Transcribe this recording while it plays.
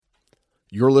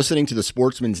You're listening to the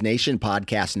Sportsman's Nation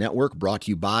Podcast Network, brought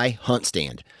to you by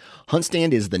HuntStand.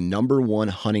 HuntStand is the #1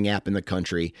 hunting app in the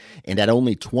country, and at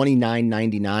only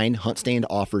 $29.99, HuntStand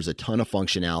offers a ton of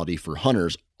functionality for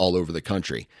hunters all over the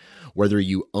country. Whether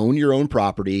you own your own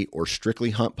property or strictly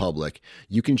hunt public,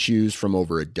 you can choose from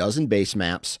over a dozen base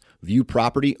maps, view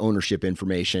property ownership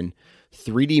information,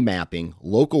 3D mapping,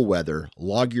 local weather,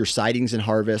 log your sightings and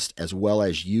harvest, as well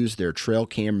as use their trail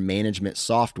cam management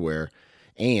software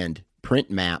and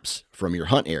print maps from your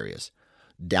hunt areas.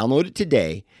 Download it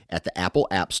today at the Apple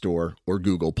App Store or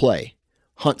Google Play.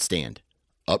 HuntStand.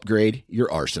 Upgrade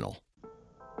your arsenal.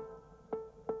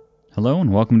 Hello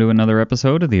and welcome to another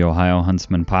episode of the Ohio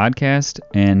Huntsman Podcast.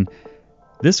 And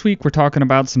this week we're talking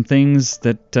about some things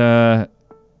that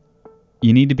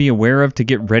you need to be aware of to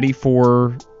get ready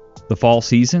for the fall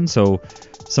season. So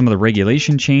some of the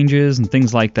regulation changes and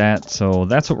things like that. So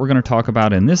that's what we're going to talk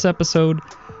about in this episode.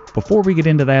 Before we get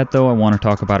into that, though, I want to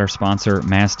talk about our sponsor,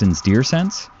 Mastin's Deer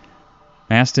Sense.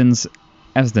 Mastin's,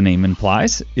 as the name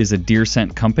implies, is a deer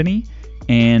scent company,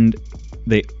 and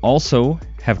they also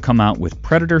have come out with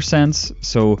Predator Sense,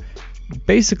 so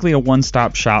basically a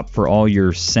one-stop shop for all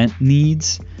your scent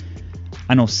needs.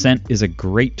 I know scent is a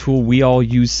great tool. We all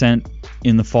use scent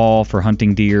in the fall for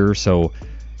hunting deer, so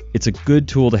it's a good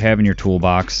tool to have in your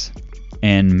toolbox,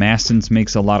 and Mastin's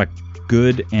makes a lot of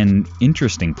good and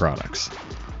interesting products.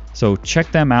 So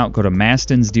check them out. Go to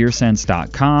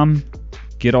mastinsdeersense.com.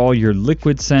 Get all your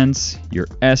liquid scents, your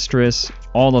estrus,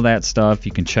 all of that stuff.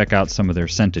 You can check out some of their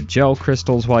scented gel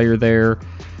crystals while you're there.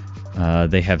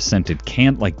 They have scented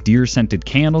deer scented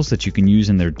candles that you can use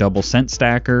in their double scent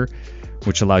stacker,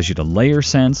 which allows you to layer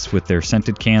scents with their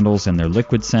scented candles and their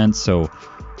liquid scents. So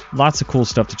lots of cool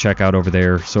stuff to check out over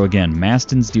there. So again,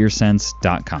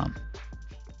 mastinsdeersense.com.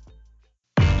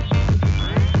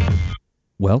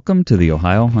 Welcome to the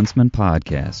Ohio Huntsman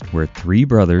Podcast, where three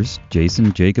brothers,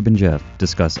 Jason, Jacob, and Jeff,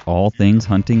 discuss all things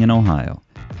hunting in Ohio.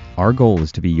 Our goal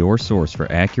is to be your source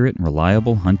for accurate and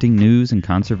reliable hunting news and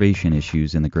conservation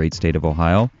issues in the great state of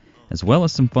Ohio, as well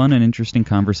as some fun and interesting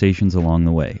conversations along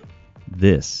the way.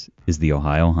 This is the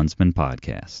Ohio Huntsman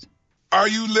Podcast. Are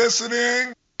you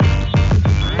listening?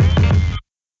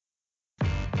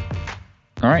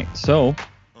 All right, so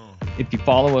if you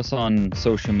follow us on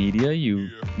social media, you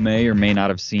may or may not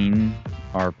have seen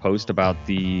our post about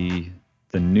the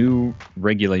new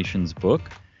regulations book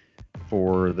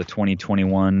for the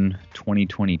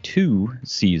 2021-2022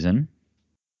 season.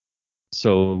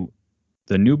 So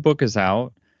the new book is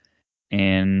out,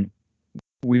 and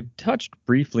we've touched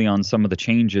briefly on some of the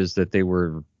changes that they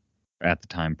were, at the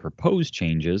time, proposed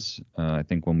changes, I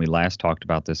think when we last talked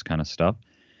about this kind of stuff.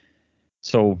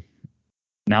 So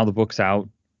now the book's out.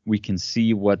 We can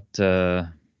see what the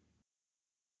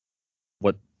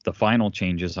final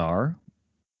changes are,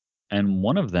 and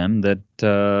one of them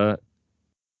that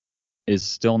is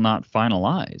still not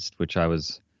finalized, which I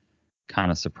was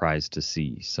kind of surprised to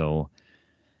see. So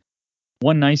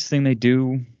one nice thing they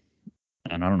do,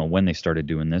 and I don't know when they started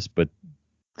doing this, but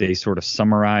they sort of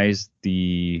summarize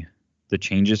the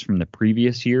changes from the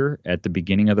previous year at the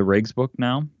beginning of the regs book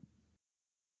now.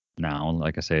 Now,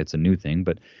 like I say, it's a new thing,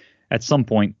 but at some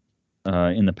point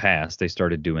in the past, they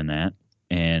started doing that.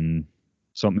 And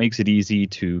so it makes it easy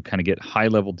to kind of get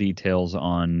high-level details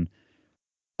on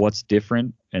what's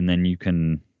different, and then you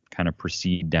can kind of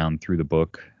proceed down through the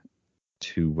book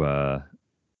to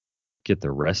get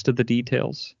the rest of the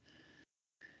details.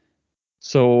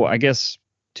 So I guess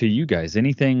to you guys,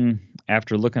 anything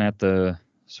after looking at the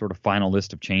sort of final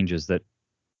list of changes that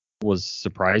was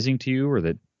surprising to you or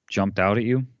that jumped out at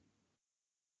you?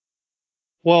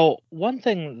 Well, one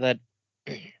thing that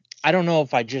I don't know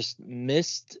if I just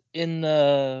missed in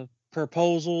the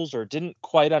proposals or didn't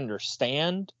quite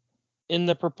understand in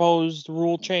the proposed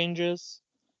rule changes,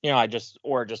 I just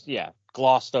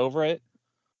glossed over it,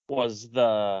 was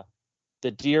the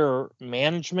deer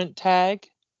management tag.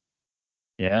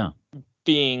 Yeah.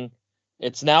 Being,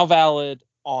 it's now valid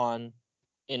in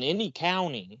any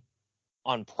county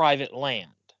on private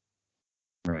land.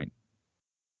 Right.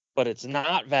 But it's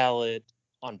not valid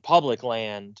on public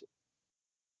land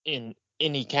in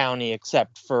any county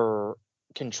except for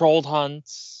controlled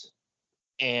hunts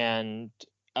and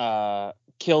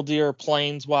Killdeer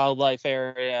Plains Wildlife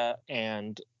Area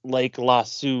and Lake La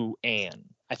Sioux Anne.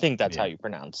 I think that's how you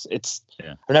pronounce it.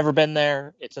 I've never been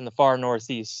there. It's in the far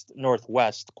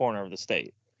northwest corner of the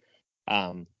state.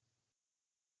 But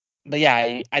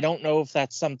yeah, I don't know if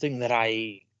that's something that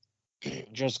I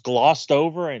just glossed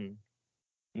over and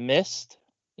missed,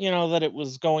 that it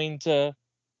was going to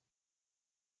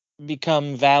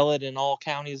become valid in all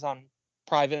counties on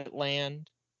private land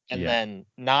and then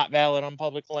not valid on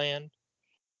public land,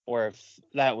 or if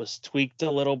that was tweaked a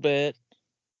little bit.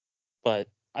 But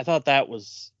I thought that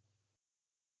was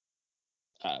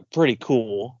pretty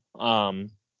cool.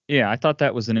 Yeah, I thought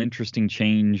that was an interesting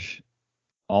change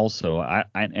also. I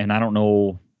don't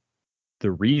know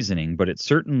the reasoning, but it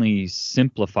certainly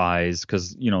simplifies,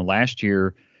 because, last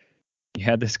year you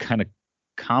had this kind of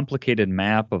complicated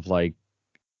map of, like,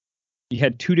 you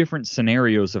had two different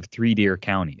scenarios of three deer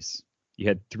counties. You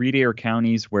had three deer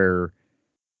counties where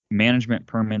management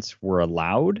permits were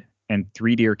allowed, and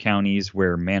three deer counties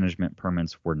where management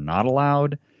permits were not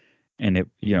allowed. And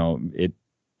it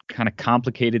kind of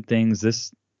complicated things.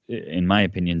 This, in my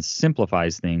opinion,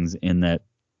 simplifies things in that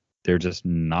they're just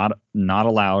not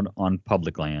allowed on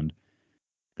public land.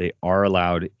 They are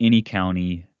allowed any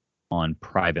county on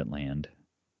private land,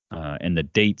 and the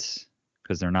dates,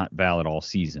 because they're not valid all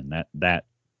season. That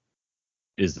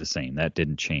is the same. That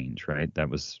didn't change, right?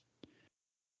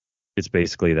 It's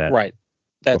basically that. Right.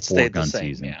 That before stayed gun the same.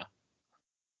 season. Yeah.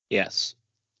 Yes.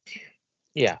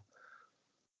 Yeah.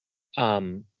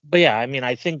 But yeah, I mean,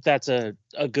 I think that's a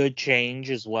good change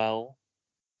as well,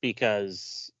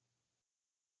 because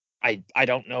I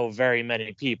don't know very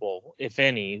many people, if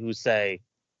any, who say,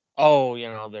 oh,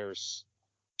 there's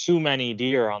too many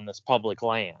deer on this public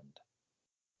land.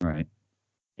 Right.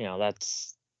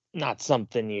 That's not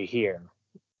something you hear.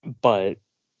 But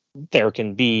there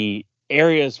can be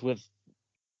areas with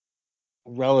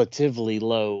relatively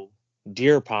low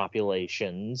deer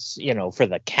populations, for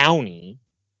the county,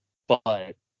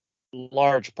 but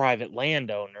large private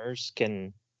landowners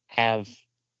can have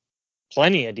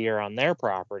plenty of deer on their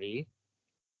property,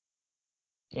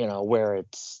 where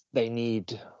they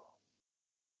need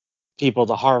people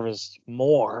to harvest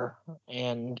more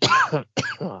and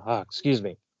excuse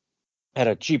me, at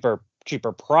a cheaper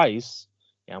price.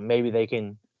 Maybe they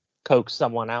can coax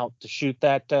someone out to shoot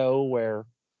that doe where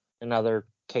in other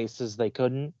cases they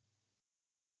couldn't.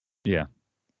 Yeah.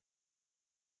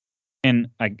 And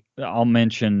I'll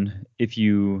mention, if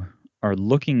you are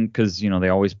looking, because they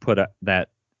always put that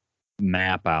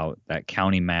map out, that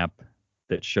county map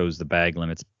that shows the bag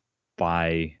limits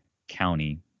by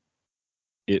county.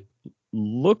 It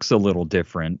looks a little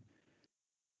different,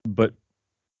 but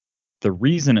the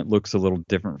reason it looks a little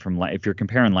different from, if you're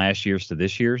comparing last year's to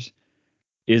this year's,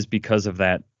 is because of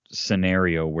that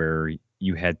scenario where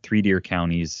you had three deer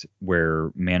counties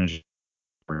where management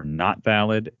were not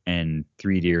valid, and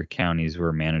three deer counties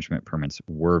where management permits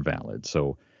were valid.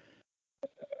 So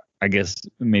I guess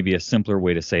maybe a simpler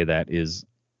way to say that is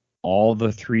all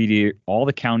the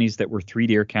counties that were three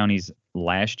deer counties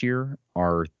last year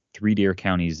are three deer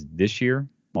counties this year.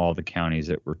 All the counties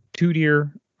that were two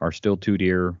deer are still two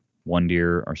deer. One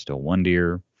deer are still one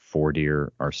deer. Four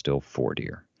deer are still four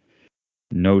deer.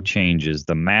 No changes.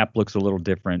 The map looks a little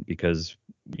different because,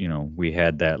 we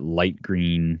had that light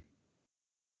green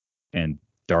and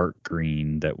dark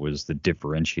green that was the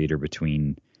differentiator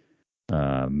between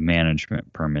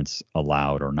management permits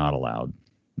allowed or not allowed.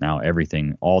 Now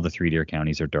all the three deer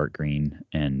counties are dark green,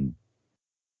 and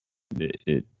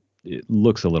it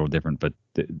looks a little different, but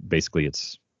basically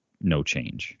it's no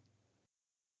change.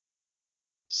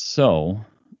 So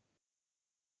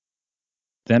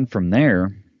then from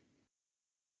there,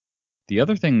 the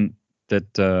other thing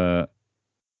that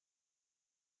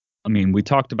we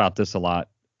talked about this a lot,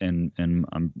 and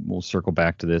we'll circle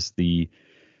back to this. The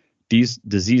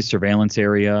disease surveillance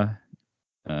area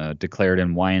declared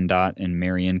in Wyandotte and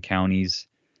Marion counties.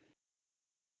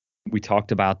 We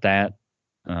talked about that.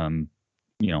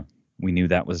 We knew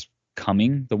that was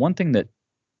coming. The one thing that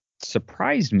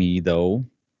surprised me, though,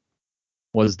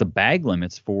 was the bag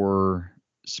limits for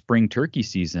spring turkey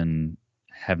season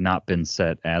have not been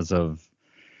set as of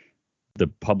the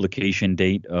publication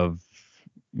date of,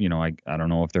 I don't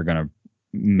know if they're going to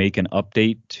make an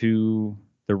update to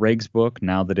the regs book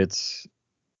now that it's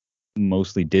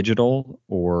mostly digital,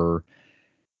 or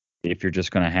if you're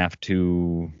just going to have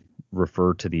to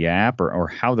refer to the app, or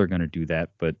how they're going to do that.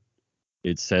 But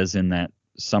it says in that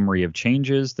summary of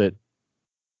changes that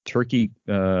turkey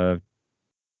bag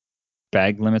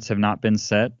limits have not been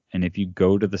set. And if you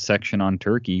go to the section on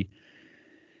turkey,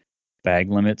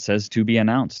 bag limit says to be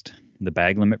announced. The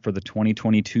bag limit for the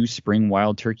 2022 spring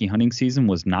wild turkey hunting season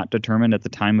was not determined at the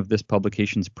time of this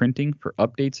publication's printing. For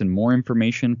updates and more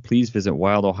information, please visit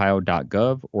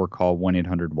wildohio.gov or call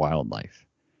 1-800-WILDLIFE.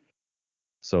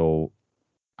 So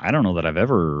I don't know that I've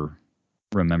ever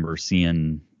remember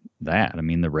seeing that. The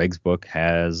regs book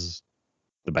has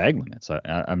the bag limits.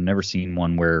 I've never seen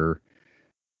one where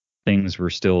things were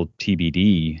still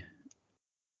TBD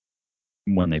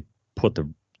when they put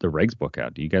the regs book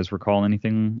out. Do you guys recall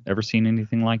ever seen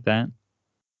anything like that?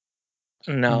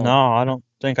 No. No, I don't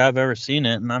think I've ever seen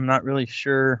it, and I'm not really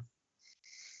sure.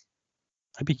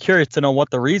 I'd be curious to know what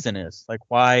the reason is. Like,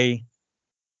 why?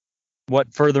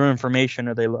 What further information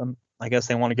are they? I guess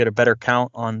they want to get a better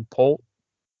count on poult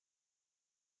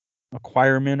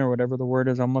acquirement or whatever the word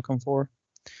is I'm looking for.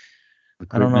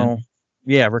 I don't know.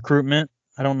 Yeah, recruitment.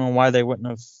 I don't know why they wouldn't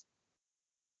have.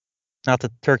 Not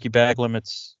that turkey bag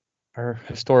limits are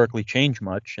historically changed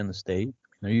much in the state.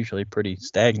 They're usually pretty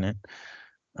stagnant.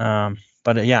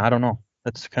 But yeah, I don't know.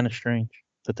 That's kind of strange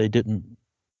that they didn't.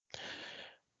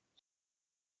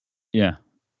 Yeah,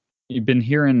 I've been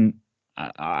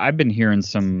hearing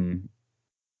some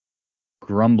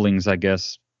grumblings, I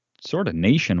guess, sort of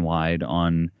nationwide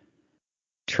on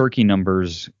turkey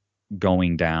numbers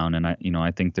going down, and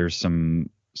I think there's some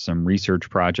research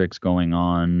projects going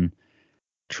on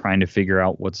trying to figure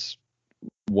out what's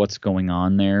going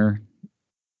on there.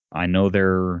 I know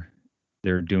they're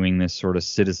doing this sort of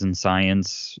citizen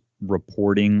science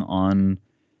reporting on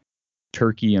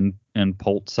turkey and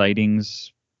poult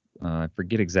sightings. I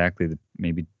forget exactly,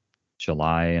 maybe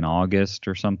July and August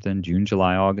or something, June,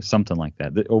 July, August, something like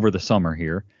that, over the summer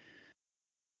here.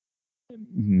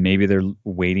 Maybe they're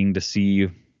waiting to see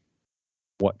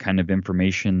what kind of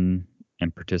information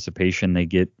and participation they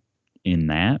get in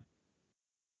that.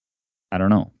 I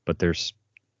don't know, but there's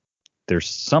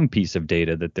some piece of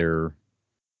data that they're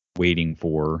waiting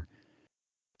for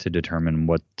to determine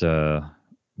what the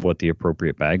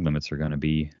appropriate bag limits are going to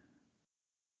be.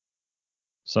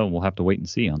 So we'll have to wait and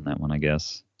see on that one, I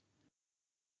guess.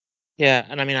 Yeah,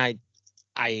 and I mean,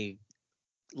 I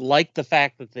like the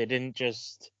fact that they didn't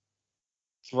just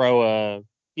throw a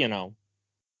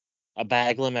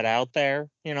bag limit out there.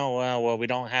 Well, we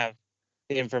don't have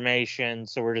the information,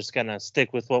 so we're just gonna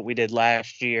stick with what we did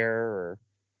last year. Or,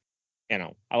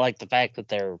 I like the fact that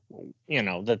they're,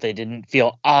 that they didn't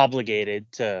feel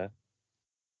obligated to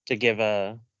give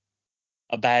a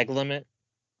bag limit.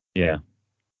 Yeah.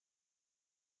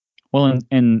 Well,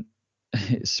 and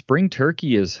spring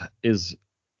turkey is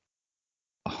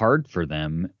hard for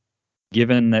them,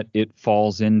 given that it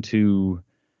falls into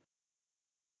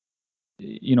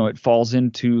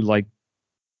like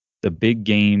the big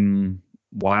game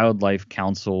wildlife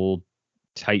council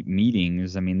type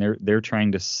meetings. I mean, they're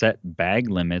trying to set bag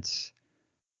limits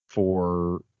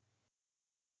for,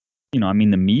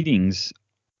 the meetings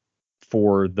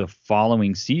for the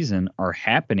following season are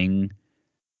happening.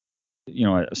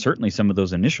 Certainly some of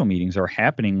those initial meetings are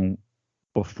happening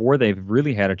before they've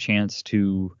really had a chance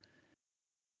to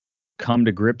come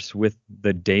to grips with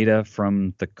the data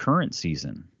from the current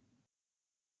season,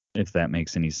 if that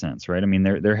makes any sense, right? I mean,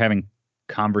 they're having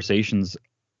conversations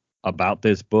about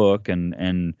this book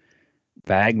and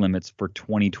bag limits for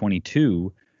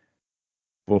 2022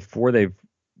 before they've,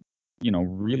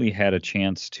 really had a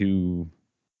chance to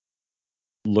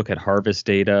look at harvest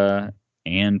data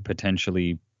and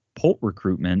potentially poult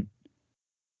recruitment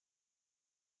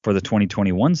for the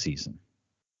 2021 season.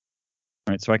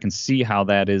 All right, so I can see how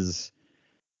that is,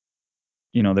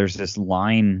 there's this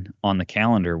line on the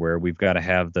calendar where we've got to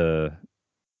have the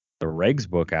regs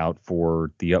book out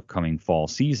for the upcoming fall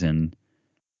season,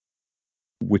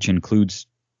 which includes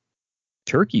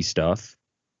turkey stuff,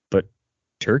 but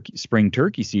spring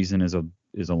turkey season is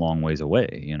a long ways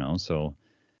away, so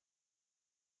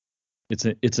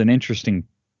it's an interesting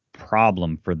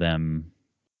problem for them,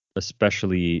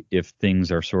 especially if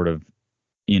things are sort of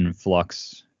in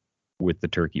flux with the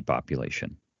turkey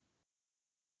population.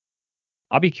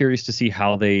 I'll be curious to see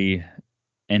how they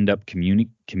end up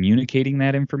communicating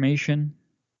that information.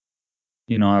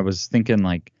 I was thinking,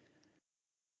 like,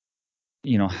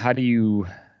 how do you,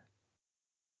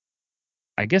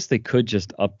 I guess they could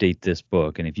just update this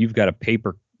book, and if you've got a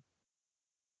paper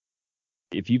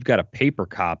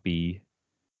copy,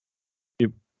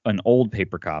 an old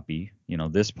paper copy,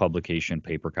 this publication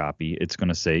paper copy, it's going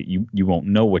to say you won't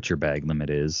know what your bag limit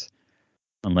is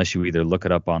unless you either look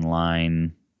it up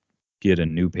online, get a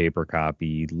new paper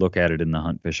copy, look at it in the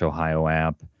Huntfish Ohio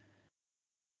app.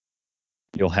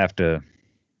 You'll have to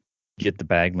get the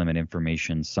bag limit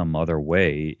information some other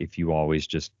way if you always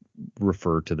just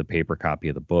refer to the paper copy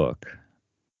of the book.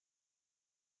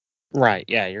 Right,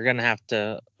 yeah, you're going to have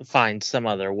to find some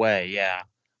other way, yeah.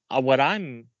 What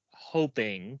I'm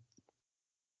hoping,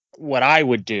 what I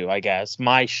would do, I guess,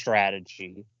 my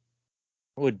strategy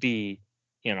would be,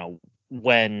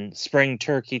 when spring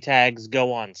turkey tags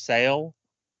go on sale,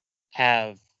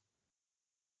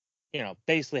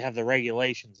 basically have the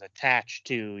regulations attached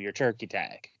to your turkey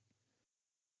tag.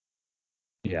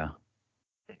 Yeah.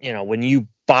 When you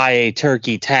buy a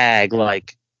turkey tag,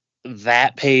 like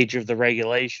that page of the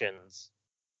regulations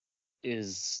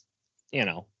is,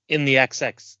 in the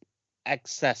excess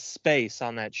space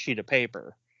on that sheet of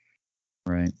paper.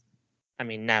 Right. I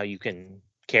mean, now you can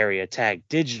carry a tag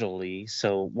digitally,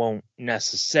 so it won't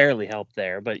necessarily help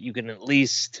there, but you can at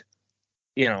least,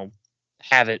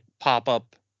 have it pop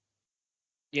up,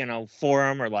 for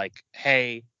them, or like,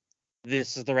 hey,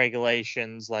 this is the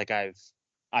regulations. Like I've,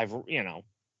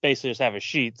 basically just have a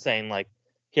sheet saying like,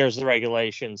 here's the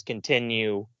regulations,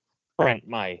 continue, print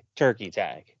my turkey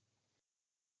tag.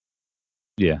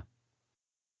 Yeah.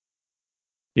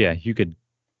 Yeah, you could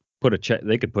put a check.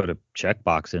 They could put a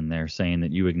checkbox in there saying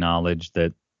that you acknowledge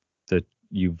that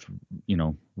you've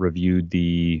reviewed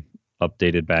the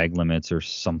updated bag limits or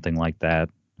something like that.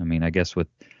 I mean, I guess with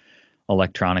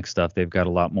electronic stuff, they've got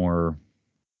a lot more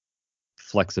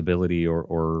flexibility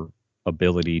or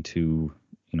ability to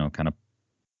kind of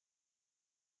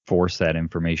force that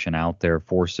information out there,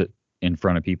 force it in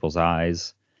front of people's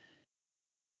eyes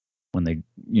when they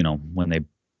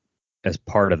as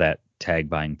part of that tag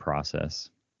buying process.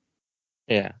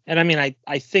 Yeah. And I mean,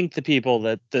 I think the people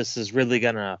that this is really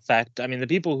going to affect, I mean, the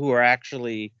people who are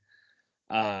actually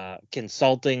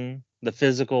consulting the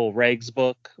physical regs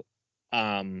book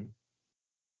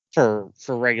for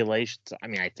regulations, I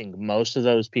mean, I think most of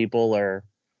those people are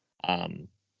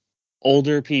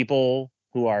older people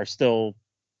who are still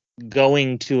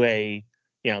going to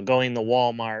going to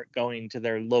Walmart, going to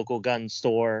their local gun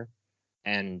store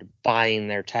and buying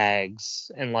their tags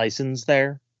and license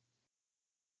there.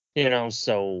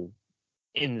 So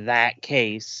in that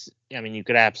case, I mean, you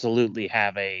could absolutely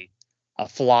have a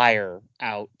flyer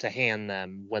out to hand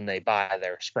them when they buy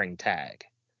their spring tag.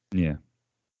 Yeah.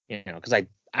 Because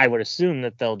I would assume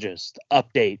that they'll just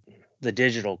update the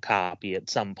digital copy at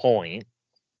some point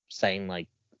saying like,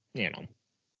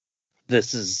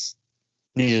 these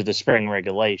are the spring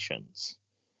regulations.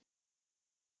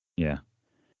 Yeah.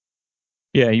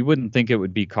 Yeah, you wouldn't think it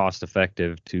would be cost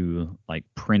effective to like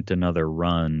print another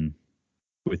run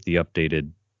with the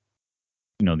updated,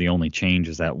 the only change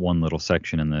is that one little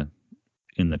section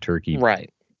in the turkey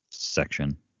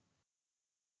section.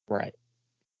 Right.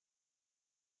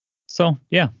 So,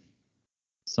 yeah.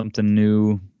 Something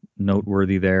new,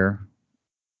 noteworthy there.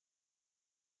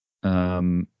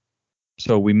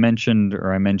 So I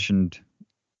mentioned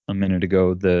a minute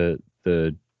ago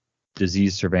the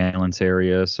disease surveillance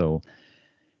area. So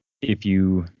if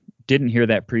you didn't hear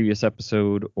that previous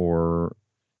episode or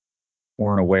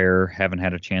weren't aware, haven't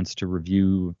had a chance to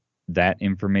review that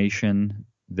information,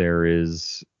 there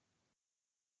is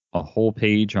a whole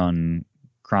page on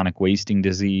chronic wasting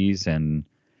disease and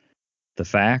the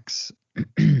facts,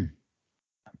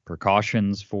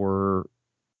 precautions for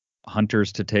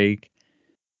hunters to take,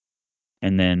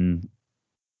 and then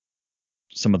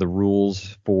some of the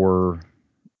rules for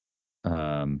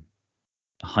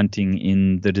hunting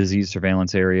in the disease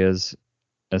surveillance areas,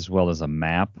 as well as a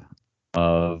map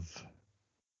of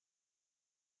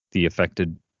the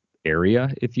affected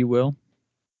area, if you will.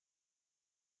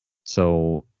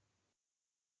 So,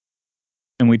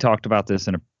 and we talked about this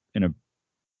in a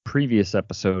previous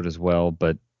episode as well,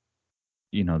 but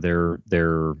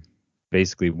they're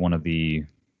basically one of the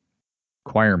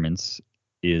requirements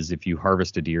is if you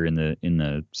harvest a deer in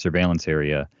the surveillance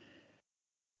area,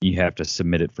 you have to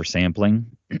submit it for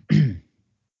sampling.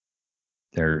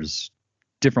 There's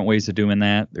different ways of doing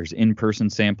that. There's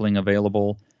in-person sampling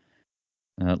available.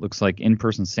 It looks like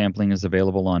in-person sampling is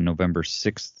available on November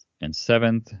 6th and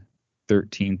 7th,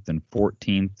 13th and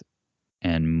 14th,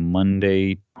 and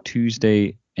Monday,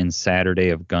 Tuesday, and Saturday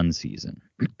of gun season.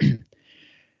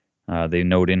 They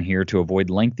note in here, to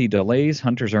avoid lengthy delays,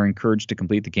 hunters are encouraged to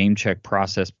complete the game check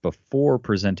process before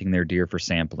presenting their deer for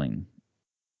sampling.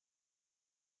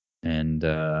 And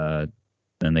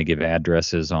then they give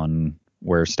addresses on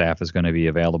where staff is going to be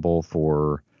available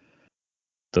for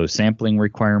those sampling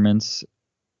requirements.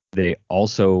 They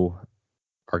also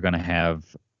are going to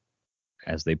have,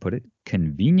 as they put it,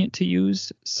 convenient to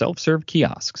use self-serve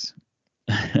kiosks.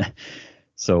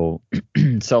 So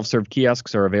self-serve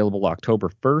kiosks are available October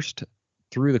 1st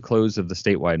through the close of the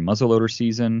statewide muzzleloader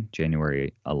season,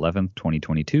 January 11th,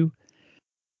 2022.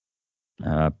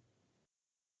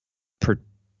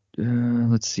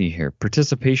 Let's see here.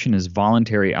 Participation is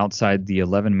voluntary outside the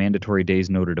 11 mandatory days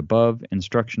noted above.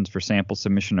 Instructions for sample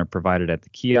submission are provided at the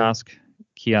kiosk.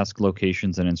 Kiosk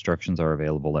locations and instructions are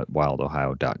available at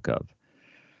wildohio.gov.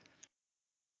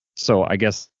 So I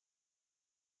guess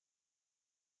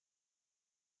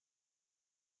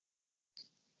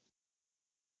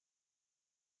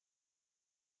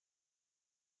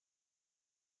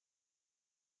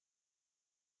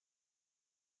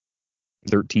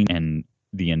 13 and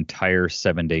the entire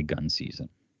 7-day gun season.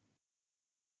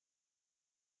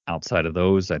 Outside of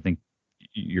those, I think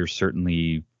you're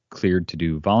certainly cleared to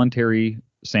do voluntary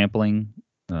sampling,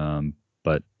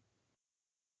 but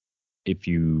if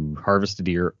you harvest a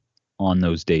deer on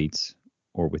those dates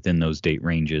or within those date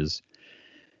ranges,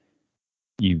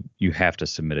 you have to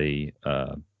submit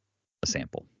a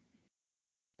sample.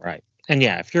 Right. And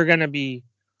yeah, if you're going to be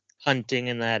hunting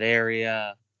in that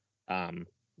area,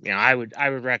 I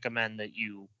would recommend that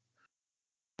you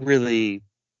really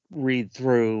read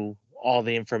through all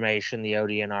the information the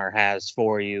ODNR has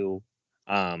for you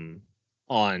on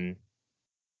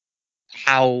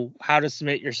how to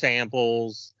submit your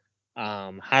samples,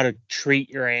 how to treat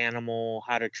your animal,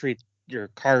 how to treat your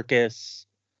carcass.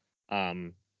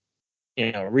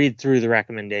 Read through the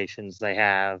recommendations they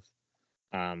have,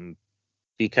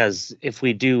 because if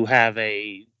we do have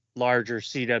a larger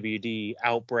CWD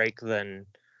outbreak than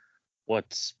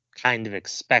what's kind of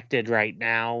expected right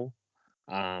now,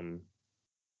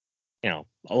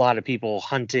 a lot of people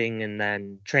hunting and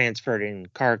then transporting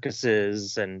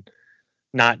carcasses and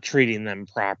not treating them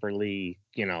properly,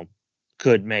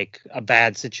 could make a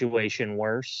bad situation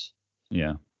worse.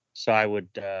 Yeah. So I would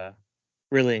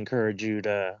really encourage you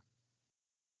to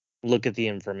look at the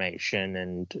information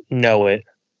and know it.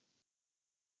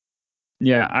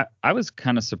 Yeah, I was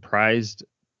kind of surprised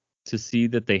to see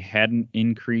that they hadn't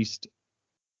increased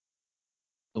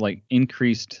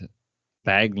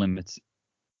bag limits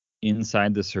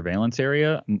inside the surveillance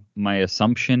area. My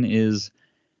assumption is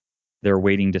they're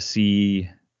waiting to see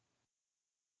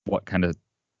what kind of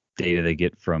data they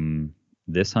get from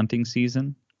this hunting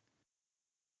season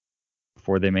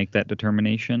before they make that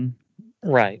determination.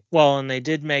 Right. Well, and they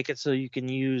did make it so you can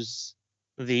use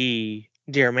the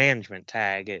deer management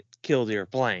tag at Killdeer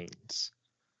Plains.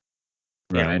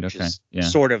 Right. Which Okay. is Yeah.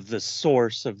 sort of the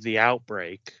source of the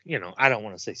outbreak. I don't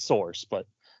want to say source, but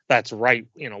that's right.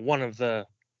 One of the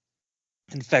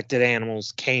infected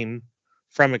animals came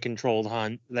from a controlled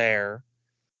hunt there,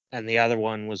 and the other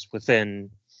one was within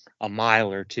a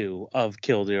mile or two of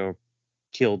Killdeer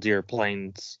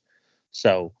Plains.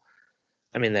 So,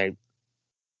 I mean,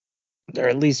 they're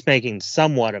at least making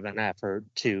somewhat of an effort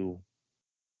to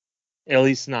at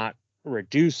least not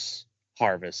reduce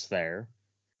harvest there.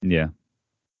 Yeah.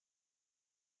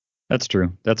 That's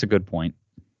true. That's a good point.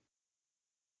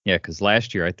 Yeah, because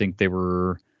last year I think they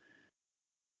were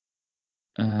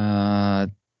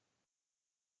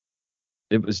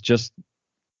it was just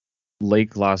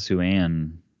Lake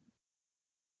Lasuan,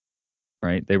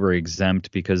 right? They were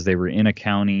exempt because they were in a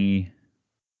county.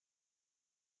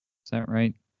 Is that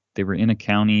right? They were in a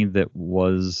county that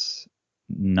was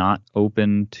not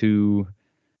open to.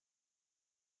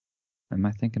 Am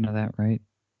I thinking of that right?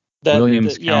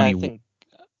 Williams County. Yeah,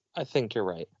 I think you're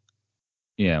right.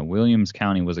 Yeah, Williams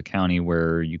County was a county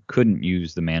where you couldn't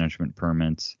use the management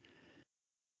permits.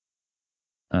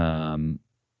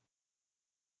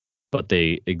 But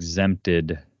they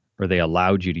exempted, or they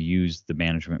allowed you to use the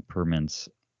management permits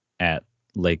at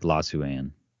Lake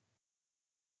Lasuan.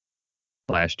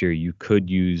 Last year, you could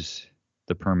use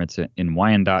the permits in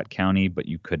Wyandotte County, but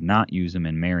you could not use them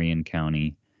in Marion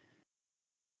County.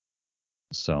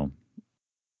 So,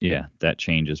 yeah, that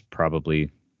changes probably,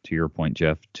 to your point,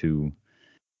 Jeff, to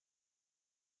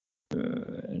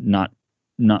not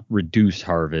reduce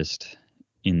harvest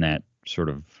in that sort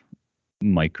of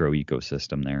micro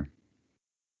ecosystem there.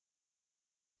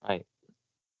 Right.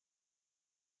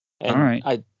 And all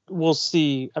right. we'll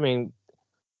see. I mean,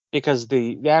 because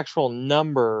the actual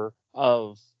number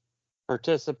of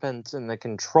participants in the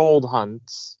controlled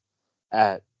hunts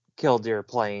at Killdeer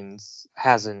Plains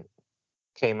hasn't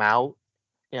came out.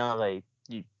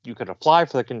 You could apply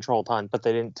for the controlled hunt, but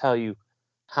they didn't tell you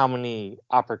how many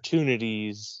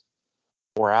opportunities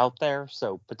were out there.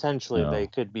 So potentially they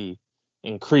could be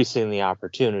increasing the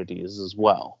opportunities as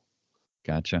well.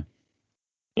 Gotcha.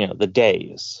 The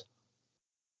days.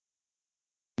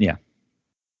 Yeah.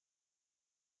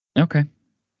 Okay.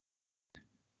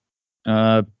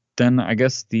 Then I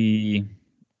guess the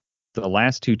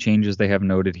last two changes they have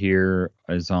noted here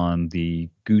is on the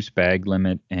goose bag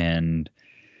limit and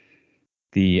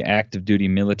the active duty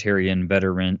military and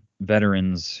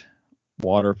veterans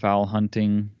waterfowl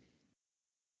hunting.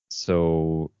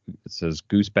 So it says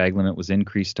goose bag limit was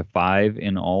increased to 5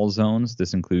 in all zones.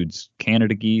 This includes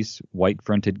Canada geese,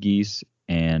 white-fronted geese,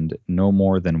 and no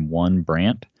more than 1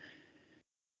 brant.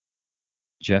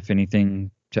 Jeff,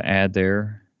 anything to add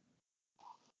there?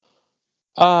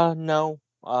 No.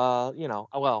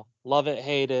 Well, love it,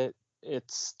 hate it.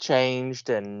 It's changed,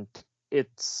 and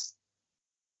it's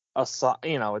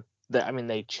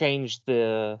they changed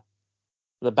the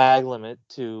the bag limit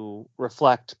to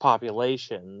reflect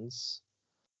populations.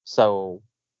 So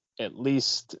at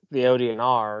least the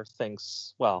ODNR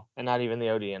thinks, well, and not even the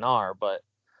ODNR, but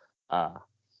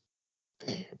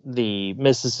the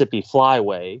Mississippi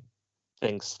Flyway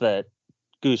thinks that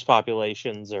goose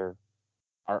populations are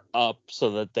up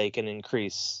so that they can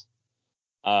increase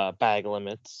bag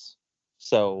limits.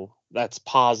 So that's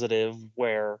positive,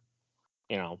 where,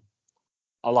 you know,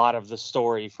 a lot of the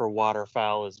story for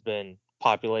waterfowl has been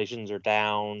populations are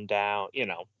down, you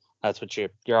know, that's what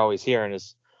you're always hearing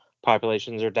is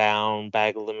populations are down,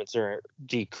 bag limits are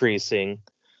decreasing.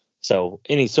 So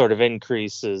any sort of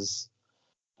increase is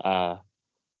a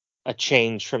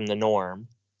change from the norm.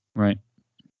 Right.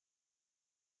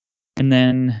 And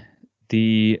then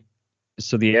the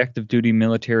active duty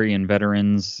military and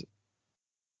veterans,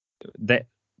 that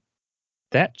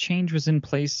change was in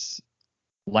place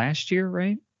last year,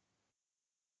 right?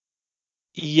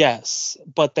 Yes,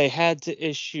 but they had to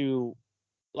issue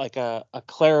like a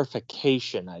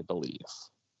clarification, I believe.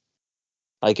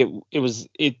 Like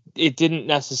it didn't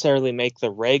necessarily make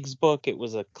the regs book, it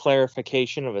was a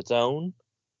clarification of its own,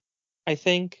 I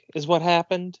think, is what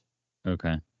happened.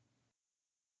 Okay.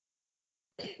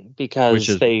 Because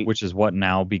which is what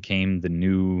now became the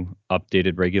new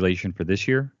updated regulation for this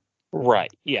year?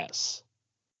 Right, yes.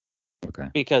 Okay.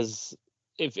 Because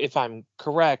if I'm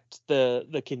correct,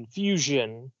 the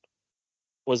confusion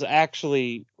was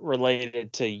actually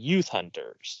related to youth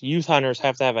hunters. Youth hunters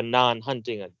have to have a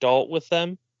non-hunting adult with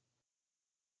them.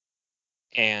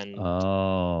 And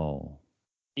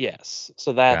yes,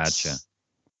 so that's gotcha.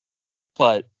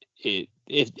 But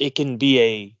it can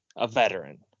be a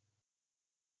veteran.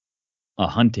 A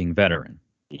hunting veteran.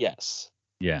 Yes.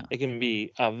 Yeah. It can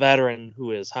be a veteran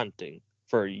who is hunting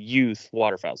for youth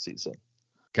waterfowl season.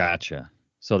 Gotcha.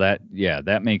 So that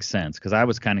makes sense, because I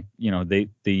was kind of,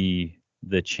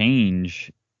 the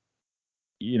change,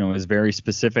 is very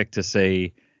specific to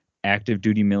say active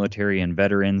duty military and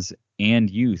veterans and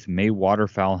youth may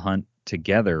waterfowl hunt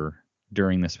together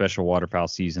during the special waterfowl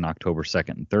season October 2nd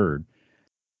and 3rd,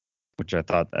 which I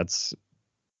thought that's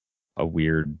a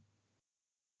weird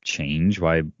change.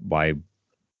 Why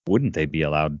wouldn't they be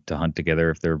allowed to hunt together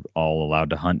if they're all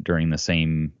allowed to hunt during the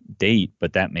same date?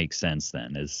 But that makes sense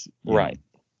then, is right.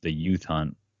 The youth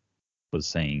hunt was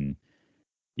saying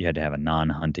you had to have a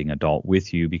non-hunting adult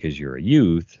with you because you're a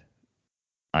youth.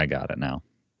 I got it now.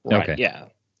 Right. Okay.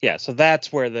 Yeah. So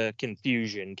that's where the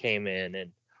confusion came in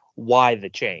and why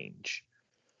the change.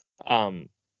 Excuse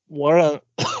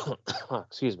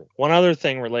me. One other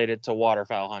thing related to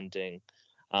waterfowl hunting,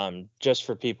 just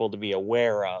for people to be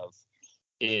aware of,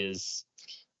 is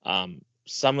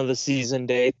some of the season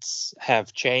dates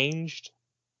have changed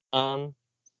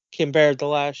compared to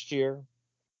last year.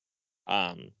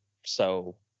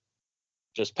 So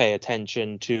just pay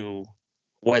attention to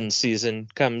when season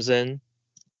comes in,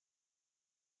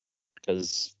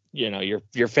 because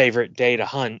your favorite day to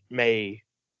hunt may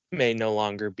no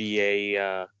longer be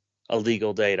a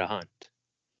legal day to hunt.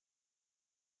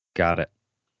 Got it.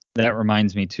 That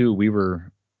reminds me too, we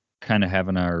were kind of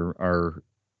having our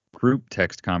group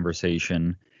text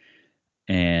conversation,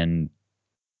 and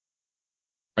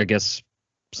I guess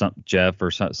Jeff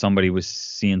or somebody was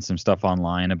seeing some stuff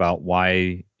online about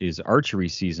why is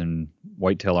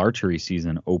whitetail archery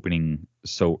season opening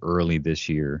so early this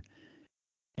year.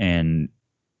 And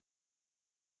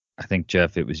I think,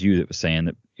 Jeff, it was you that was saying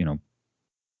that,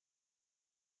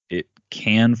 it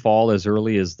can fall as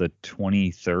early as the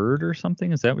 23rd or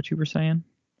something. Is that what you were saying?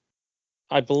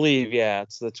 I believe, yeah,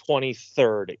 it's the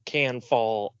 23rd. It can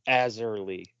fall as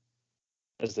early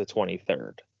as the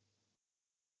 23rd.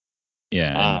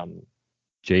 Yeah.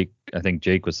 I think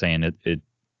Jake was saying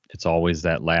it's always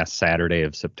that last Saturday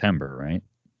of September, right?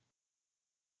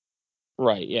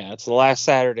 Right. Yeah, it's the last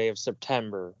Saturday of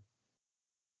September.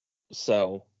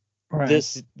 So right.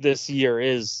 This year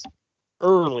is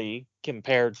early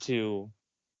compared to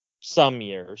some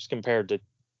years, compared to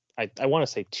I want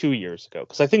to say 2 years ago,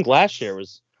 because I think last year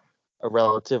was a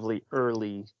relatively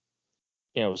early,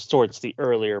 it was towards the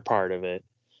earlier part of it.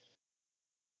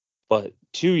 But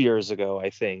 2 years ago, I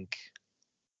think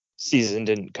season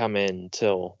didn't come in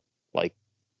till like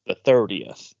the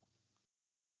 30th.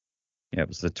 Yeah, it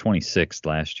was the 26th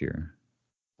last year.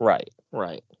 Right.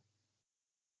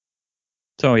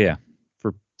 So yeah,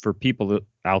 for people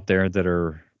out there that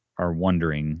are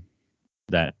wondering,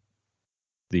 that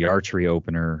the archery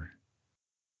opener,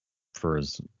 for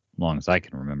as long as I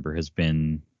can remember, has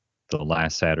been the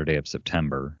last Saturday of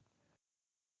September,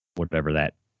 whatever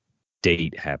that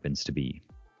date happens to be.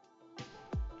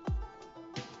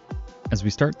 As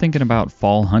we start thinking about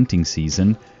fall hunting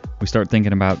season, we start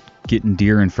thinking about getting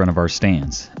deer in front of our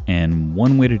stands. And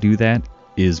one way to do that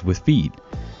is with feed.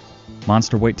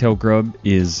 Monster Whitetail Grub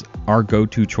is our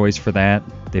go-to choice for that.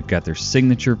 They've got their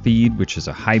signature feed, which is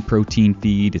a high protein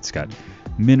feed. It's got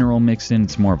mineral mixed in.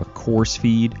 It's more of a coarse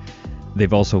feed.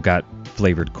 They've also got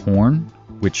flavored corn,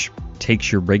 which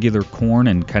takes your regular corn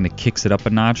and kind of kicks it up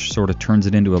a notch, sort of turns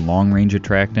it into a long-range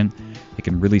attractant. They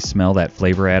can really smell that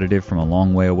flavor additive from a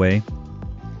long way away.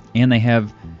 And they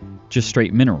have just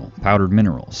straight mineral, powdered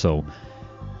mineral. So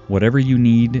whatever you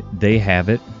need, they have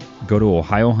it. Go to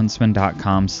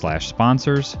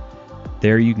ohiohuntsman.com/sponsors.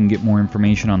 There you can get more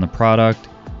information on the product.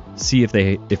 See if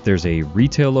there's a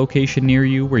retail location near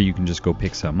you where you can just go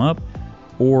pick some up,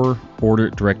 or order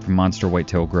it direct from Monster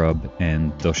Whitetail Grub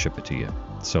and they'll ship it to you.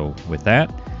 So with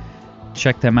that,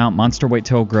 check them out. Monster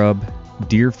Whitetail Grub,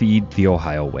 deer feed the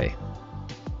Ohio way.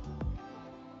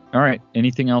 All right.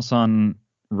 Anything else on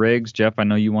regs, Jeff? I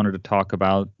know you wanted to talk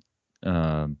about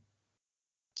some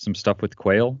stuff with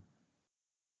quail.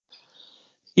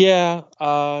 Yeah,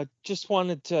 just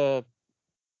wanted to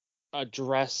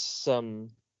address some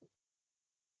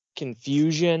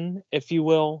confusion, if you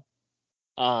will,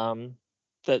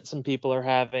 that some people are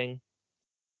having.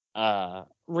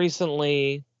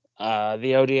 Recently, the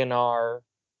ODNR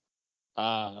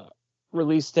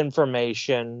released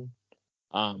information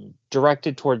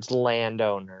directed towards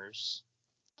landowners,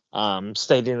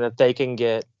 stating that they can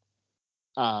get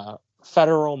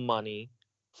federal money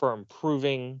for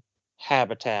improving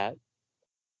habitat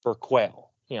for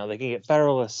quail. They can get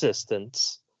federal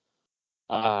assistance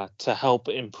to help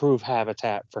improve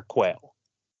habitat for quail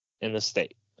in the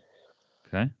state.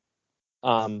 Okay.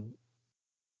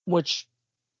 Which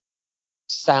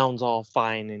sounds all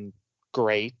fine and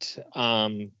great.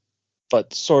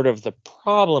 But sort of the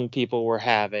problem people were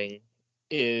having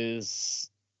is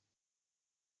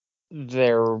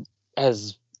there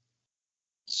has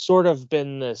sort of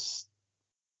been this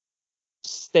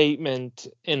statement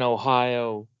in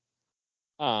Ohio,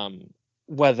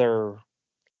 whether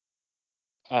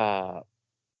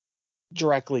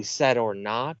directly said or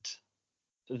not,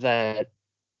 that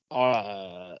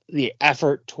the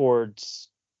effort towards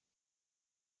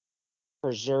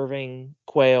preserving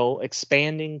quail,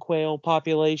 expanding quail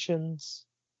populations,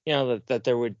 that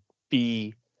there would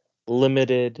be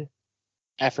limited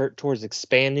effort towards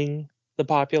expanding the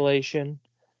population.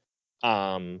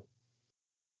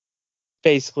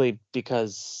 Basically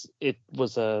because it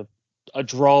was a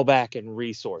drawback in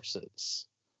resources.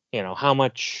 How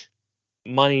much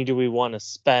money do we want to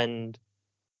spend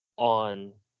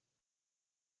on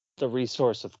the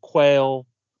resource of quail?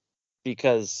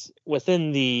 Because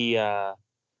within the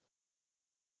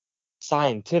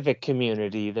scientific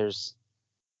community,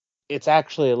 it's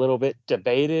actually a little bit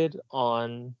debated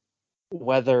on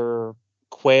whether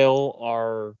quail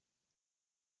are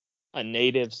a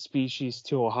native species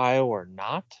to Ohio or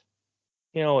not.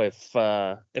 If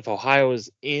Ohio is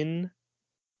in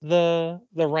the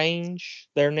range,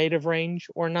 their native range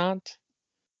or not.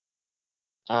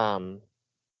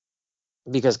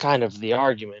 Because kind of the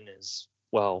argument is,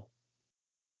 well,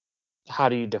 how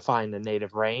do you define the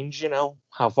native range?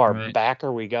 How far back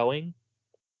are we going?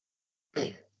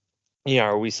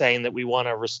 Are we saying that we want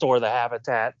to restore the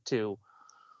habitat to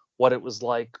what it was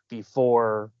like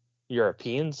before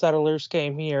European settlers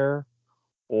came here?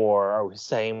 Or are we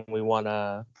saying we want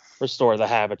to restore the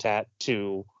habitat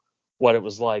to what it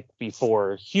was like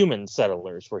before human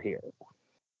settlers were here?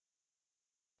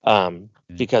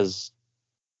 Because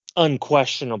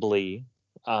unquestionably,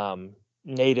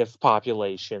 native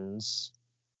populations,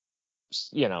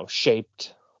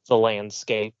 shaped the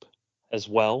landscape as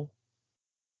well.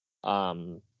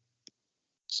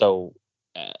 So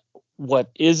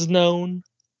what is known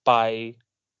by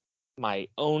my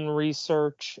own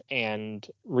research and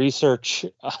research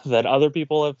that other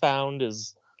people have found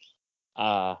is,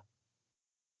 while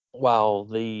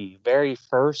the very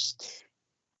first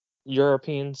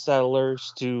European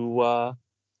settlers to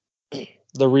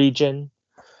the region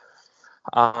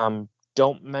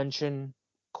don't mention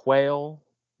quail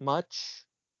much,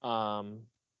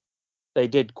 they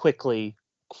did quickly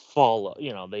follow.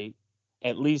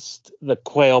 At least the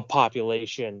quail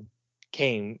population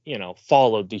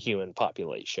followed the human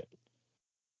population.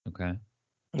 Okay.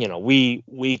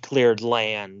 We cleared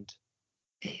land.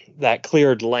 That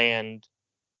cleared land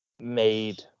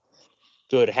made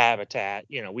good habitat.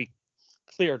 We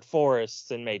cleared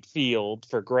forests and made field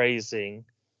for grazing,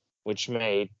 which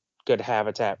made good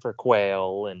habitat for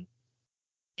quail. And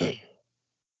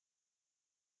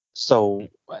so,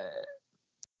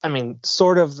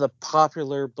 sort of the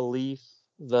popular belief,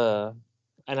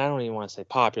 and I don't even want to say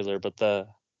popular, but the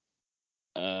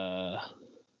I'm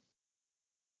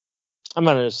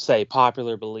going to say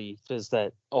popular belief is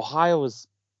that Ohio is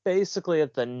basically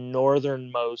at the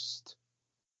northernmost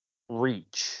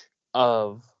reach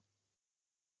of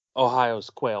Ohio's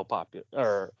quail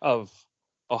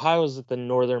Ohio's at the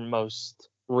northernmost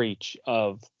reach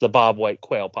of the bobwhite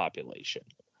quail population.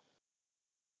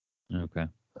 Okay.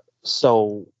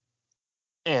 So,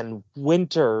 and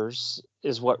winters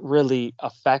is what really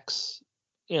affects,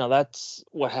 that's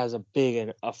what has a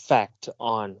big effect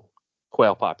on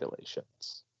quail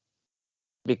populations,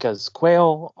 because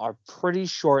quail are pretty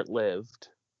short-lived,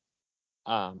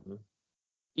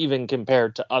 even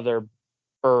compared to other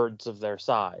birds of their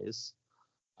size.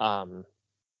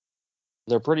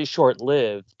 They're pretty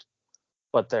short-lived,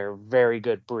 but they're very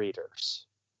good breeders.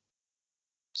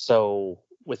 So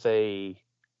with a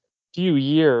few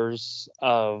years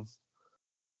of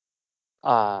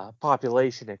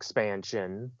population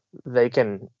expansion, they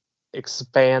can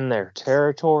expand their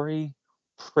territory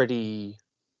pretty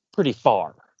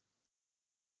far.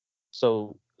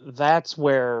 So that's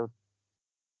where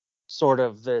sort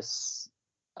of this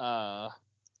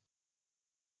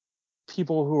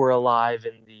people who were alive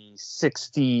in the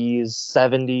 60s,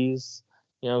 70s,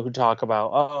 who talk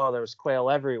about, oh, there was quail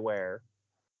everywhere,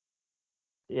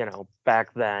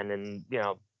 back then. And,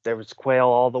 there was quail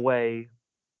all the way,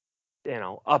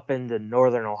 up into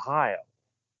northern Ohio.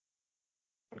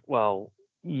 Well,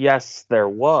 yes, there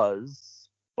was,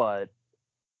 but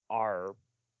our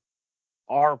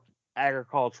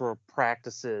agricultural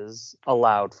practices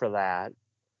allowed for that.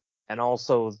 And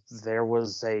also there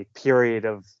was a period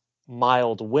of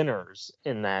mild winters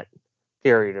in that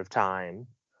period of time,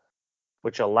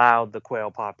 which allowed the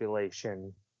quail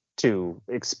population to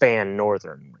expand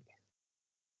northernly.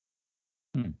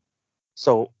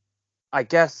 So I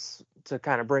guess to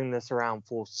kind of bring this around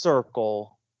full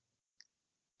circle,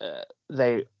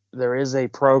 there is a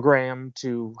program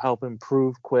to help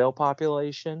improve quail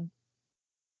population.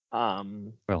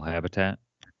 Quail habitat.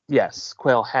 Yes,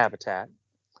 quail habitat.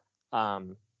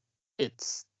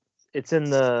 It's in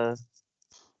the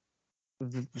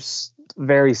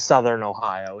very southern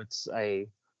Ohio. It's a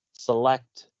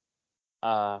select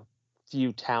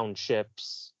few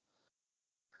townships.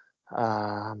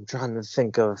 I'm trying to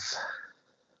think of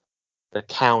the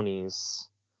counties.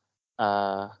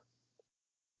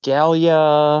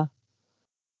 Gallia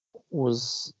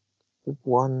was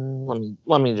one.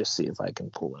 Let me just see if I can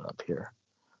pull it up here.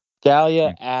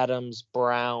 Gallia, Adams,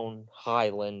 Brown,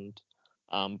 Highland,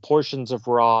 portions of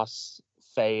Ross,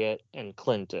 Fayette, and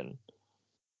Clinton.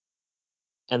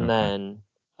 And then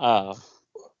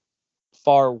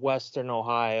far western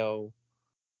Ohio,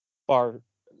 far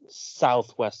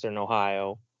southwestern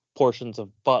Ohio, portions of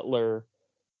Butler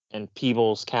and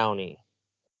Peebles County.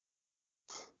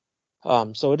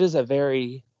 So it is a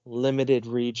very limited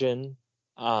region.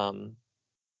 And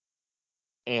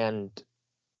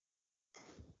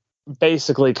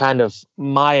basically, kind of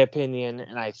my opinion,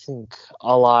 and I think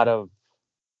a lot of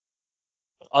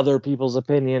other people's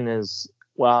opinion, is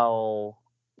while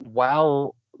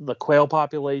the quail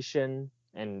population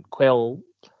and quail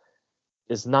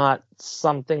is not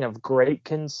something of great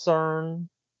concern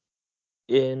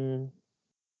in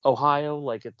Ohio,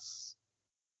 like it's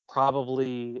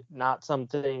probably not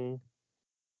something,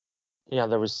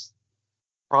 there was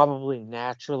probably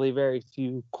naturally very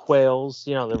few quails.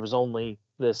 There was only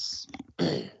these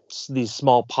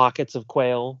small pockets of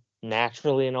quail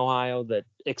naturally in Ohio that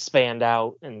expand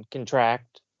out and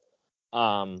contract.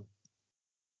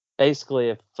 Basically,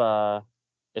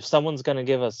 if someone's going to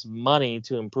give us money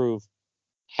to improve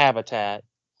habitat,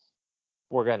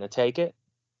 we're going to take it,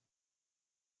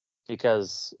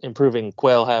 because improving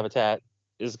quail habitat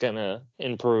is going to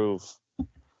improve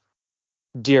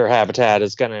deer habitat,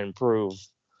 is going to improve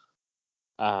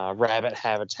rabbit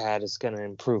habitat, is going to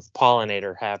improve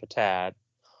pollinator habitat.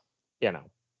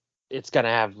 It's going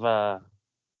to have a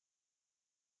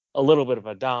little bit of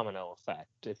a domino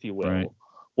effect, if you will. Right.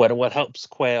 What helps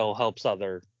quail helps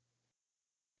other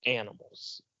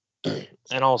animals.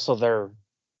 And also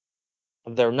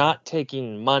they're not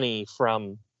taking money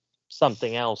from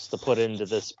something else to put into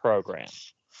this program.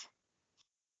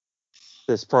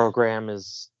 This program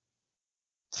is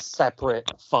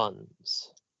separate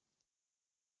funds.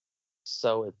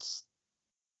 So it's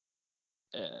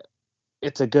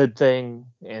a good thing,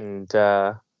 and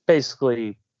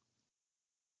basically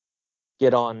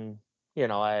get on,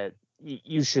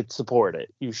 you should support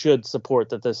it. You should support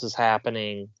that this is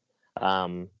happening,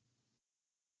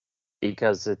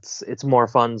 because it's more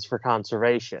funds for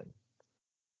conservation,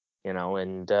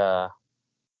 and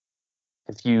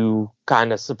if you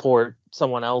kind of support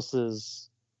someone else's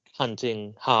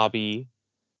hunting hobby.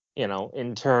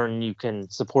 In turn, you can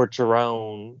support your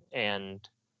own, and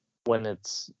when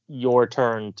it's your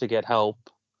turn to get help,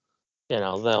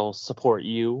 they'll support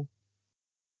you.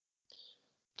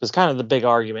 Because kind of the big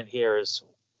argument here is,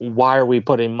 why are we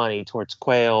putting money towards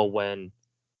quail when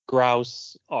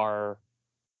grouse are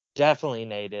definitely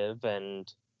native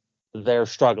and they're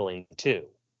struggling too?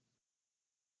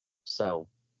 So,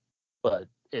 but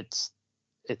it's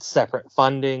separate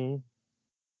funding,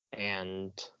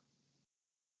 and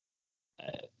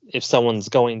if someone's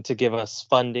going to give us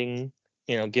funding,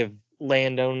 give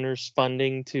landowners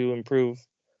funding to improve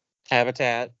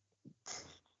habitat,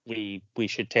 we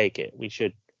should take it. We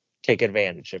should take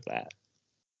advantage of that.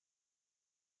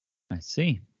 I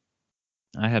see.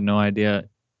 I had no idea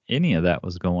any of that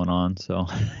was going on. So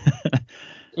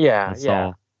yeah.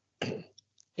 All.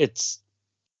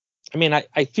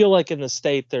 I feel like in the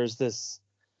state there's this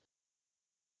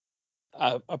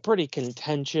a pretty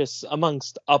contentious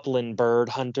amongst upland bird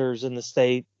hunters in the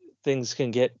state. Things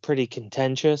can get pretty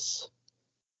contentious,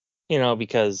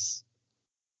 because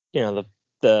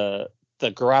the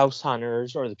grouse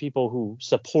hunters, or the people who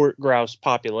support grouse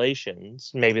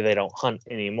populations, maybe they don't hunt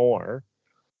anymore,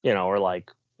 or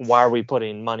like, why are we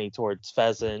putting money towards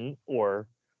pheasant or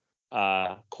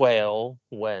quail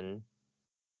when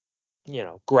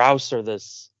grouse are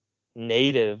this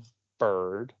native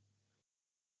bird,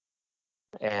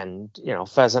 and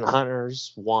pheasant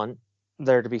hunters want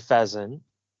there to be pheasant,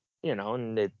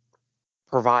 and it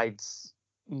provides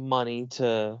money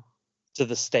to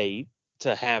the state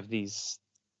to have these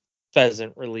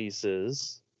pheasant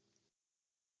releases.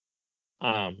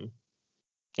 So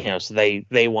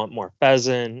they want more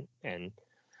pheasant, and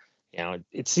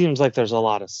it seems like there's a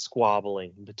lot of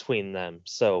squabbling between them.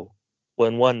 So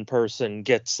when one person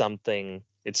gets something,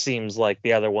 it seems like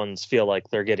the other ones feel like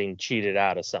they're getting cheated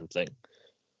out of something.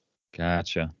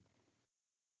 Gotcha.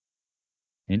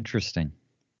 Interesting.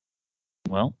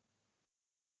 Well,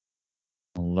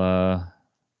 I'll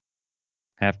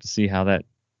have to see how that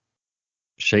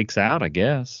shakes out, I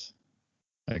guess.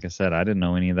 Like I said, I didn't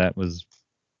know any of that was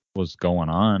going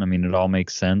on. I mean, it all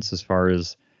makes sense as far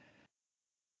as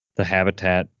the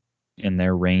habitat in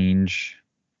their range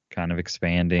kind of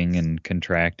expanding and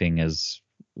contracting as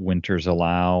winters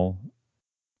allow.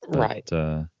 Right.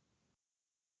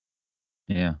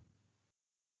 Yeah.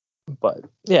 But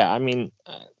yeah,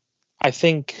 I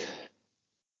think,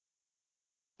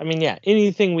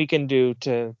 anything we can do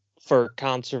for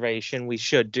conservation, we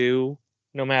should do,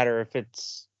 no matter if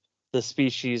it's the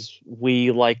species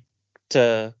we like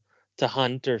to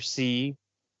hunt or see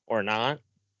or not.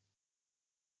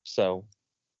 So.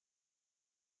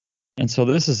 And so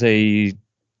this is a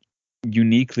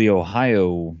uniquely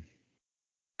Ohio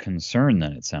concern,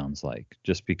 then, it sounds like,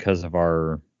 just because of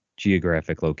our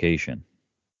geographic location.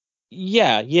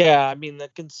 Yeah. The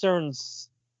concerns,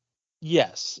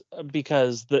 yes,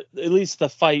 because at least the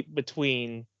fight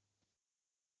between,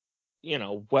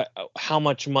 how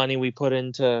much money we put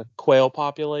into quail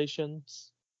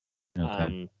populations.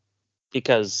 Okay.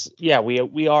 Because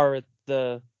we are at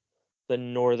the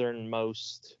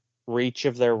northernmost reach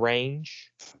of their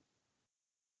range.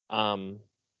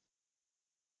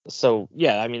 So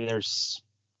yeah, there's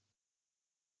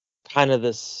kind of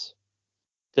this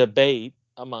debate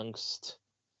amongst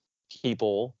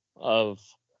people of,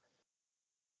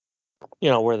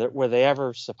 were they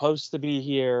ever supposed to be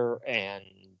here, and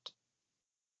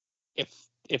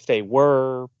if they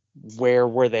were, where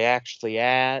were they actually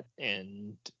at,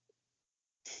 and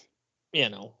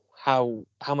how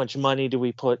much money do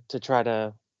we put to try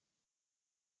to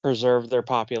preserve their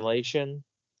population?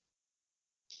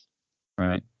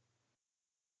 Right.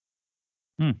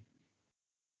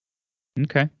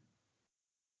 Okay.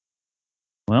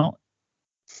 Well,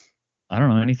 I don't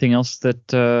know. Anything else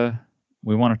that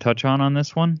we want to touch on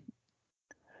this one?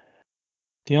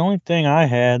 The only thing I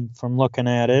had from looking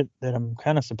at it that I'm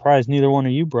kind of surprised neither one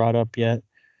of you brought up yet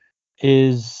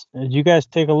is, did you guys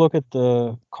take a look at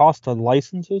the cost of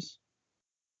licenses?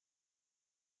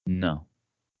 No.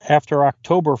 After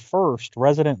October 1st,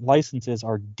 resident licenses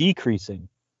are decreasing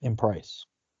in price.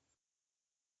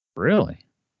 Really?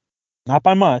 Not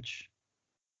by much,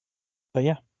 but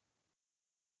yeah.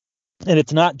 And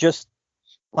it's not just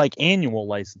like annual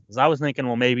licenses. I was thinking,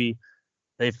 well, maybe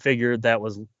they figured that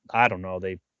was, I don't know,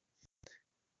 they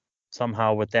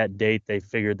somehow with that date, they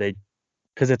figured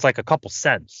because it's like a couple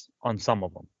cents on some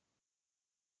of them.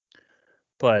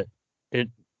 But they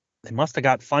must have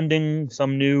got funding,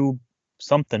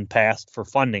 something passed for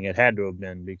funding. It had to have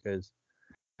been, because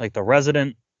like the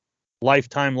resident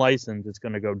lifetime license, it's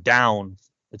going to go down.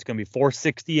 It's going to be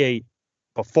 $468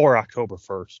 before October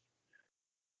 1st.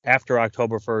 After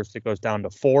October 1st, it goes down to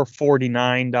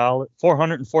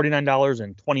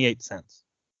 $449.28.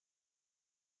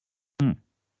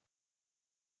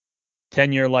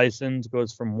 10-year license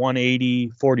goes from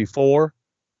 $180.44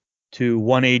 to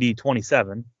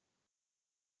 $180.27.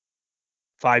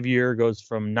 5-year goes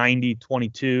from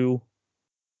 $90.22.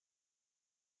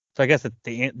 So I guess that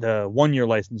the 1-year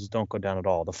licenses don't go down at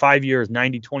all. The 5-year is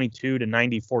 $90.22 to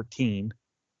 $90.14.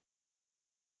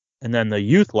 And then the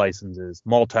youth licenses,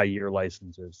 multi-year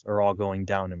licenses, are all going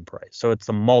down in price. So it's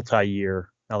a multi-year,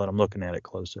 now that I'm looking at it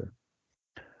closer.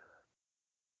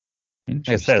 Like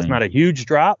I said, it's not a huge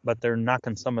drop, but they're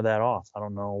knocking some of that off. I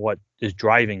don't know what is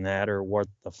driving that or what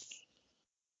the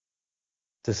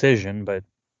decision, but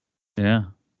Yeah.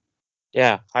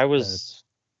 I was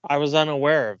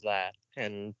unaware of that,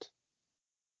 and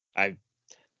I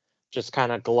just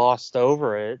kind of glossed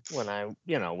over it when I,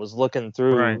 was looking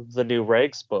through the new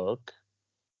regs book.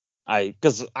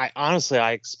 Because I honestly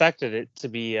expected it to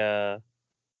be an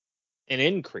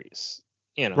increase.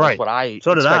 That's what I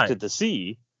expected to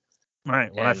see.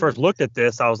 Right. When I first looked at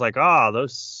this, I was like,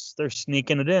 they're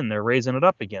sneaking it in. They're raising it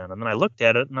up again. And then I looked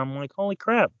at it and I'm like, holy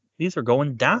crap, these are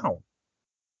going down.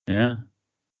 Yeah.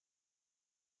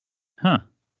 Huh.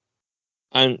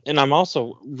 I'm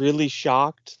also really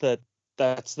shocked that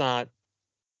that's not,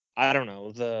 I don't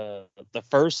know, the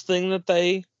first thing that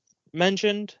they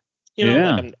mentioned.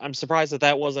 Like I'm surprised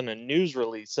that wasn't a news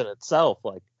release in itself.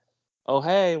 Like, oh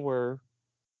hey, we're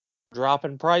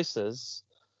dropping prices.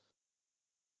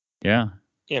 Yeah.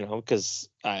 Because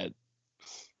I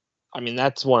mean,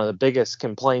 that's one of the biggest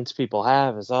complaints people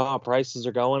have is, prices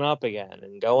are going up again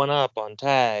and going up on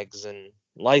tags and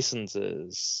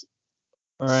licenses.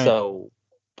 Right. So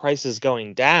prices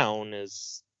going down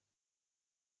is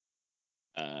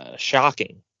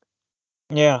shocking.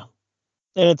 Yeah.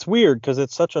 And it's weird because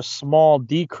it's such a small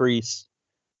decrease.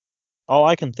 All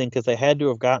I can think is they had to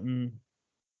have gotten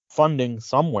funding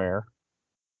somewhere,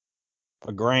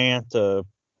 a grant,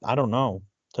 I don't know,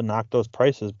 to knock those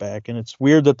prices back. And it's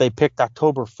weird that they picked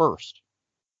October 1st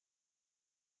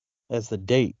as the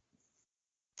date.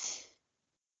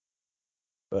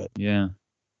 But yeah.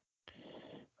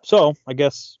 So I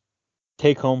guess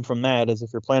take home from that is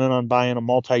if you're planning on buying a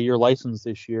multi-year license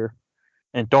this year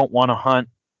and don't want to hunt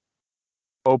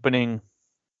opening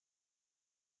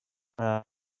like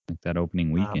that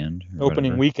opening weekend.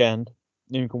 Weekend,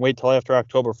 you can wait till after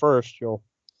October 1st. You'll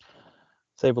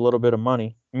save a little bit of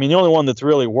money. I mean, the only one that's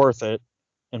really worth it,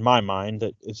 in my mind,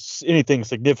 that is anything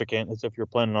significant, is if you're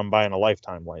planning on buying a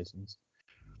lifetime license.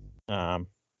 Again,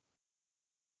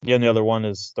 the other one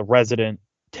is the resident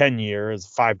 10-year is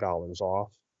 $5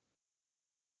 off.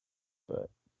 But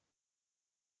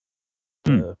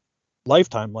the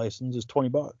lifetime license is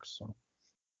 $20. So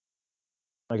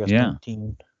I guess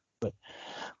 19. But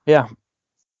yeah.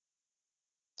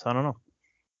 So I don't know.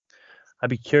 I'd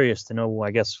be curious to know,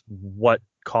 I guess, what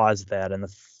caused that. And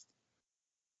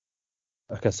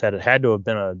like I said, it had to have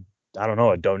been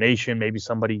a donation. Maybe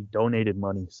somebody donated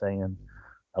money saying,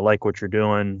 I like what you're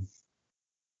doing.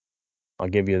 I'll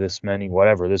give you this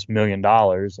 $1 million.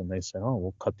 And they say,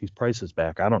 we'll cut these prices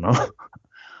back. I don't know.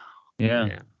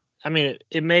 Yeah. I mean,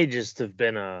 it may just have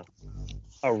been a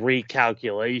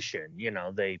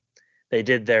recalculation. They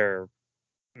did their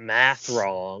math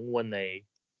wrong when they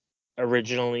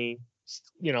originally,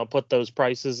 put those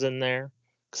prices in there.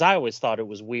 Because I always thought it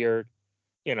was weird,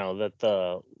 that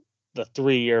the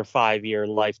 3-year, 5-year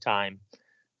lifetime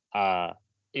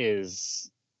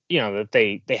is, that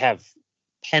they have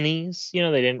pennies. They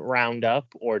didn't round up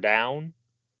or down.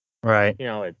 Right.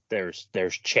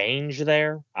 There's change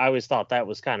there. I always thought that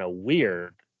was kind of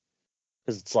weird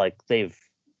because it's like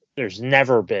there's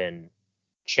never been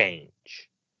change.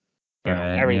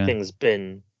 Everything's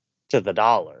been to the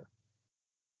dollar.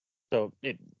 So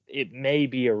it may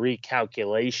be a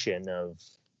recalculation of,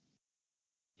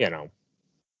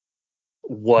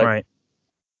 what, right.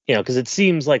 Because it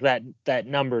seems like that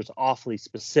number's awfully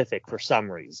specific for some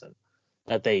reason,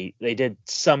 that they did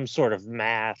some sort of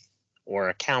math or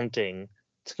accounting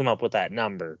to come up with that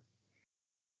number.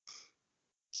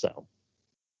 So.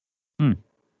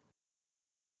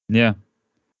 Yeah.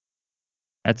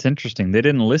 That's interesting. They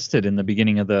didn't list it in the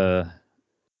beginning of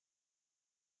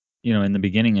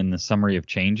in the summary of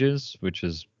changes, which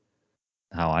is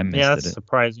how I missed it. Yeah, that's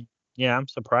surprising. Yeah, I'm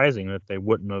surprising that they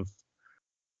wouldn't have.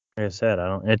 Like I said,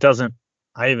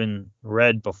 I even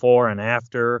read before and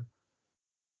after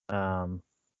to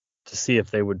see if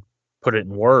they would put it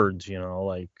in words,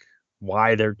 like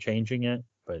why they're changing it,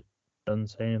 but it doesn't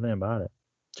say anything about it.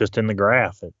 Just in the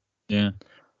graph. It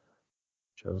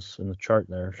Shows in the chart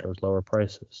there, shows lower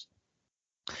prices.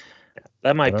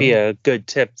 That might be a good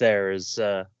tip there is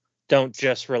don't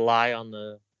just rely on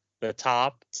the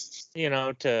top,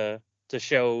 to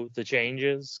show the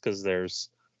changes, because there's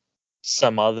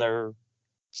some other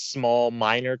small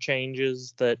minor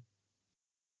changes that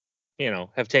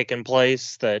have taken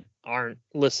place that aren't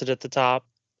listed at the top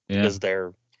because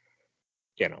they're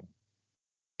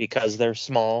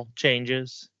small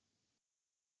changes.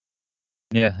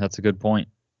 Yeah, that's a good point.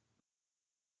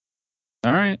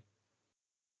 All right.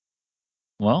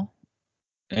 Well,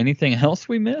 anything else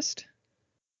we missed?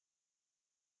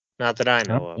 Not that I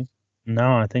know of.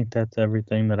 No, I think that's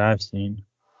everything that I've seen.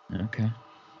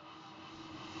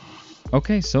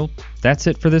 Okay, so that's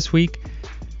it for this week.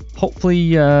 Hopefully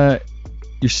you're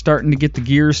starting to get the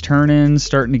gears turning,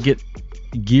 starting to get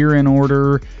gear in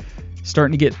order,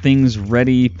 starting to get things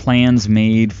ready, plans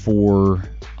made for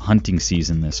hunting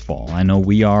season this fall. I know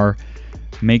we are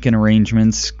making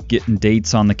arrangements, getting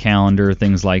dates on the calendar,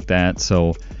 things like that.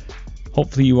 So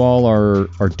hopefully you all are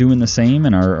doing the same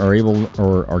and are able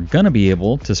or are going to be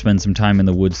able to spend some time in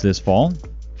the woods this fall.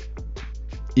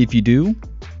 If you do,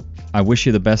 I wish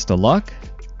you the best of luck,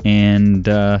 and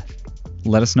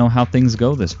let us know how things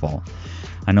go this fall.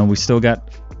 I know we still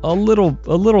got a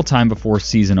little time before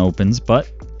season opens,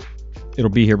 but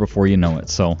it'll be here before you know it.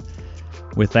 So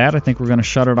with that, I think we're going to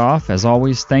shut it off. As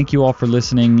always, thank you all for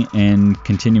listening and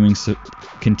continuing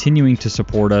to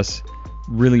support us.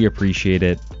 Really appreciate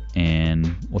it,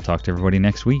 and we'll talk to everybody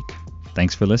next week.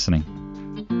 Thanks for listening.